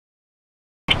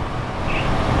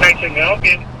Can I help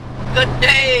you? Good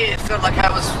day. It felt like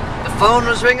the phone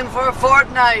was ringing for a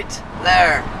fortnight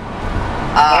there.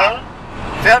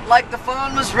 Felt like the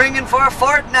phone was ringing for a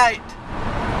fortnight.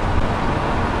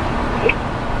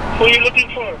 Who are you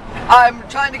looking for? I'm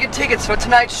trying to get tickets for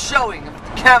tonight's showing of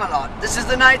the Camelot. This is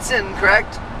the Night's Inn,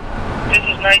 correct? This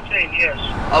is Night's Inn, yes.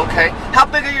 Okay. How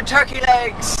big are your turkey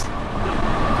legs?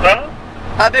 Huh?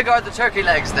 How big are the turkey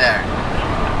legs there?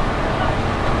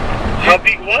 How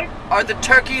big what? Are the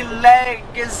turkey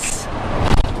legs?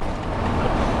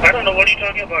 I don't know what you're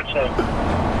talking about, sir.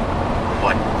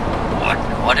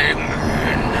 What do you mean?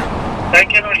 I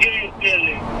cannot hear you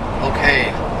clearly.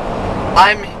 Okay.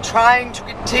 I'm trying to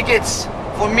get tickets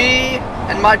for me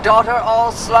and my daughter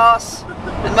Allsloss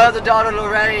and my other daughter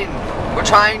Lorraine. We're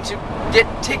trying to get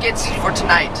tickets for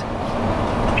tonight.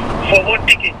 For what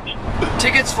tickets?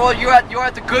 Tickets for you're at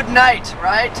the Good Night,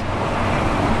 right?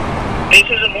 This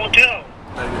is a motel.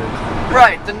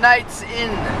 Right, the Night's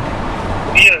Inn.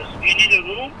 Yes. You need a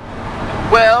room?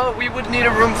 Well, we would need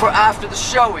a room for after the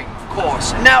showing, of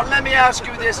course. Now, let me ask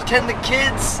you this.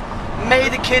 May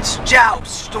the kids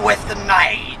joust with the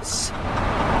knights?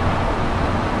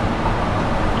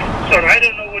 Sir, I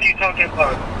don't know what you're talking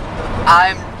about.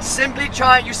 I'm simply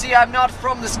trying, you see, I'm not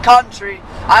from this country.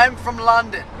 I'm from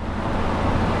London.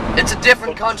 It's a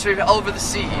different country over the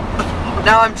sea.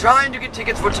 Now, I'm trying to get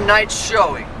tickets for tonight's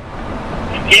showing.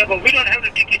 Yeah, but we don't have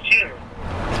the tickets here.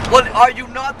 Well, are you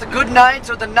not the Good Nights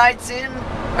or the Night's Inn?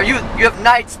 You have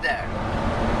nights there.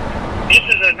 This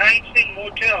is a Night's Inn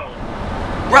motel.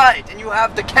 Right, and you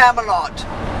have the Camelot.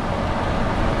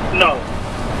 No.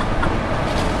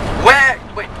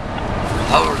 Wait,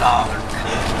 hold on.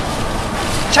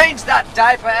 Change that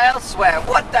diaper elsewhere.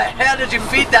 What the hell did you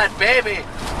feed that baby?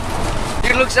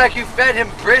 It looks like you fed him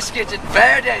brisket and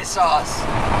verde sauce.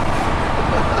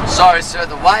 Sorry, sir,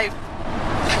 the wife.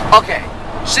 Okay,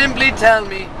 simply tell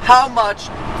me how much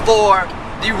for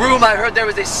the room. I heard there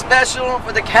was a special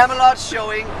for the Camelot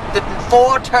showing, the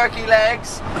 4 turkey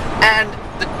legs, and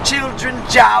the children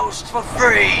joust for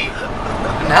free.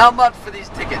 And how much for these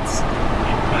tickets?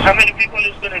 How many people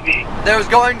is going to be? There's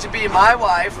going to be my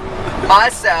wife,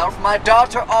 myself, my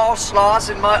daughter Allsloss,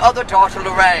 and my other daughter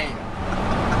Lorraine.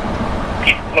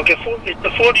 Okay, it's the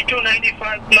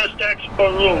 $42.95 plus tax per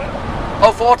room.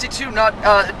 Oh, 42, not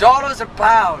dollars or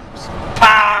pounds?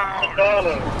 Pounds.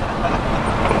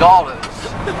 Dollars.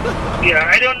 Yeah,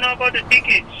 I don't know about the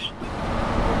tickets.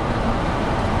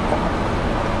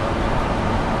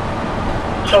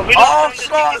 So we don't have the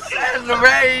Allsloss tickets and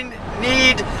Lorraine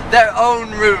need their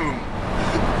own room,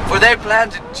 for they plan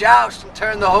to joust and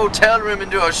turn the hotel room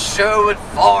into a Sherwood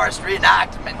Forest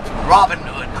reenactment. Robin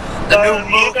Hood, the new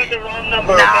movie. You got the wrong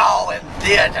number. Now in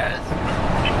theaters.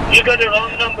 You got the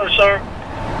wrong number, sir.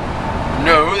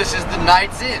 No, this is the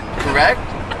Night's Inn, correct?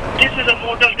 This is a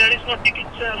motel. There is no ticket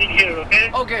selling here,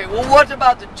 okay? Okay, well, what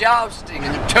about the jousting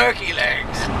and the turkey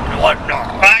legs and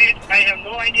whatnot? I have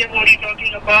no idea what you're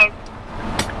talking about.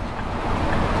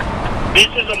 This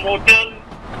is a motel.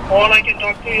 All I can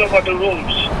talk to you about the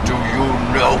rooms. Do you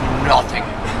know nothing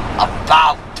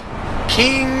about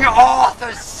King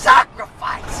Arthur's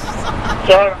sacrifice?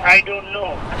 Sir, I don't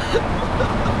know.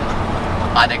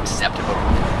 Unacceptable.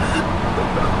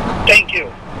 Thank you.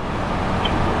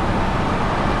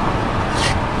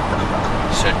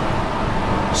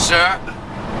 Sir?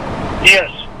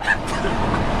 Yes.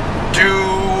 Do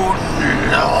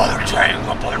not hang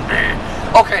upon me.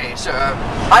 Okay, sir.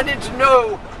 I need to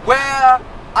know where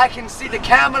I can see the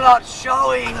Camelot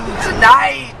showing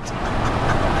tonight.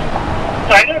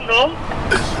 I don't know.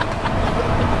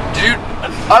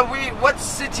 What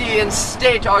city and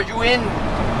state are you in?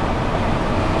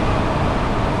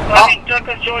 I'm in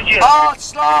Tucker, Georgia.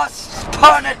 Allsloss,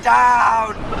 turn it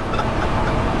down.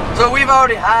 So we've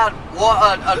already had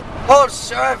a whole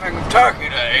serving of turkey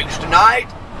legs tonight,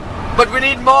 but we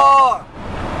need more.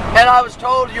 And I was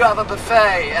told you have a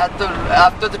buffet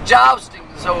after the jousting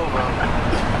is over.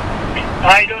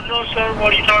 I don't know, sir,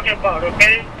 what you're talking about,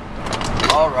 okay?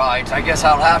 Alright, I guess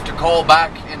I'll have to call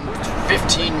back in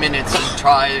 15 minutes and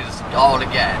try it all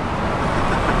again.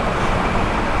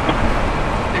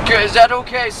 Is that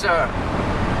okay, sir?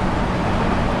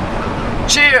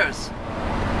 Cheers!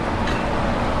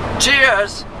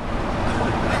 Cheers!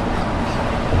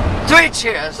 3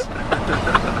 cheers!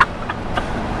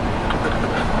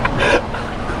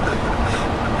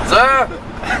 Sir?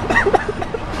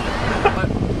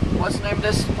 What's the name of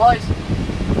this place?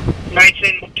 Night's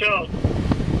Inn Hotel.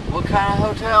 What kind of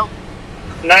hotel?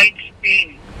 Night's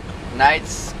Inn.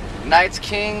 Night's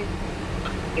King?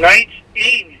 Night's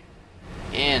Inn.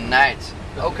 Nights.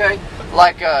 Okay.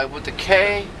 Like with the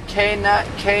K? K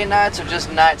nights or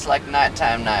just nights like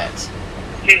nighttime nights?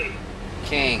 K.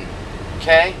 King.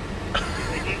 K?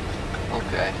 Mm-hmm.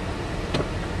 Okay.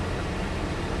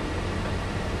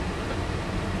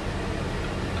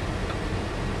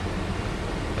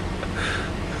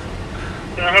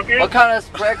 Can I help you? What kind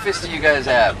of breakfast do you guys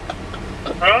have?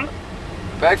 Huh?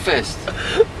 Breakfast.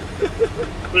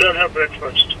 We don't have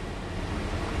breakfast.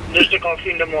 Just a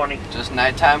coffee in the morning. Just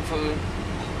nighttime food?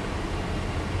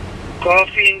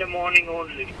 Coffee in the morning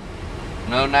only.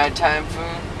 No nighttime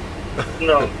food?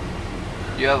 No.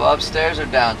 You have upstairs or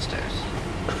downstairs?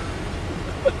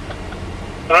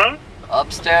 Huh?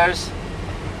 Upstairs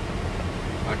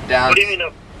or downstairs? What do you mean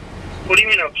up? What do you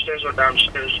mean upstairs or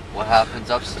downstairs? What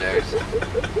happens upstairs?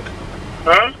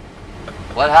 Huh?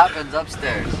 What happens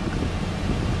upstairs?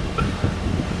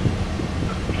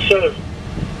 Sir,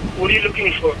 what are you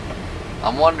looking for?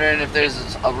 I'm wondering if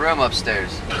there's a room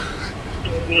upstairs.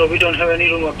 No, we don't have any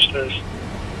room upstairs.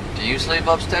 Do you sleep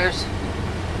upstairs?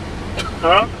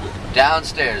 Huh?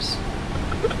 Downstairs.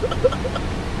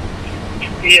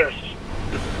 Yes.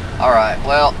 Alright,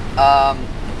 well,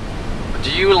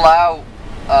 do you allow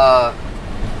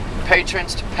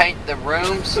patrons to paint the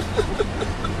rooms?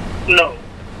 No.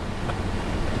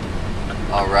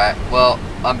 Alright, well,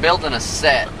 I'm building a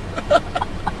set.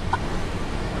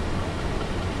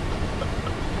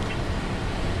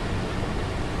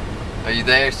 Are you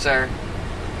there, sir?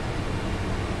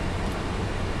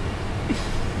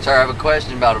 Sir, I have a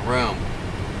question about a room.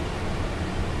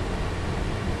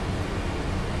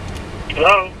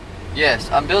 Hello? Yes,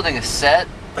 I'm building a set.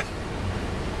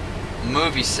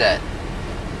 Movie set.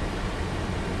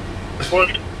 Well,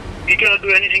 you cannot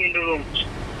do anything in the rooms.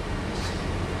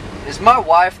 Is my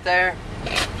wife there?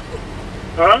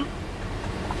 Huh?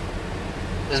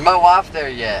 Is my wife there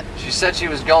yet? She said she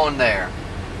was going there.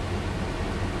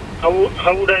 How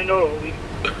would I know?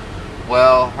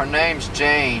 Well, her name's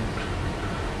Jane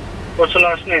What's the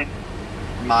last name?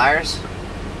 Myers.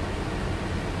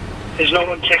 There's no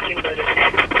one checking by the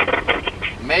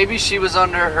name. Maybe she was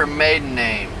under her maiden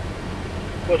name.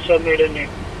 What's her maiden name?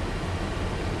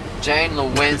 Jane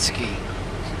Lewinsky.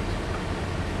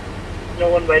 No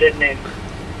one by that name.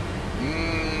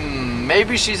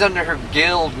 Maybe she's under her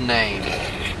guild name.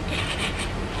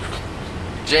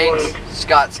 Jane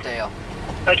Scottsdale.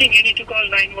 I think you need to call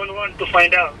 911 to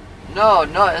find out. No,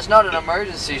 it's not an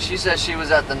emergency. She said she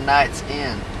was at the Knight's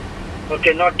Inn.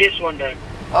 Okay, not this one then.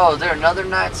 Oh, is there another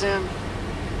Knight's Inn?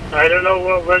 I don't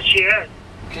know where's she at.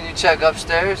 Can you check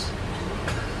upstairs?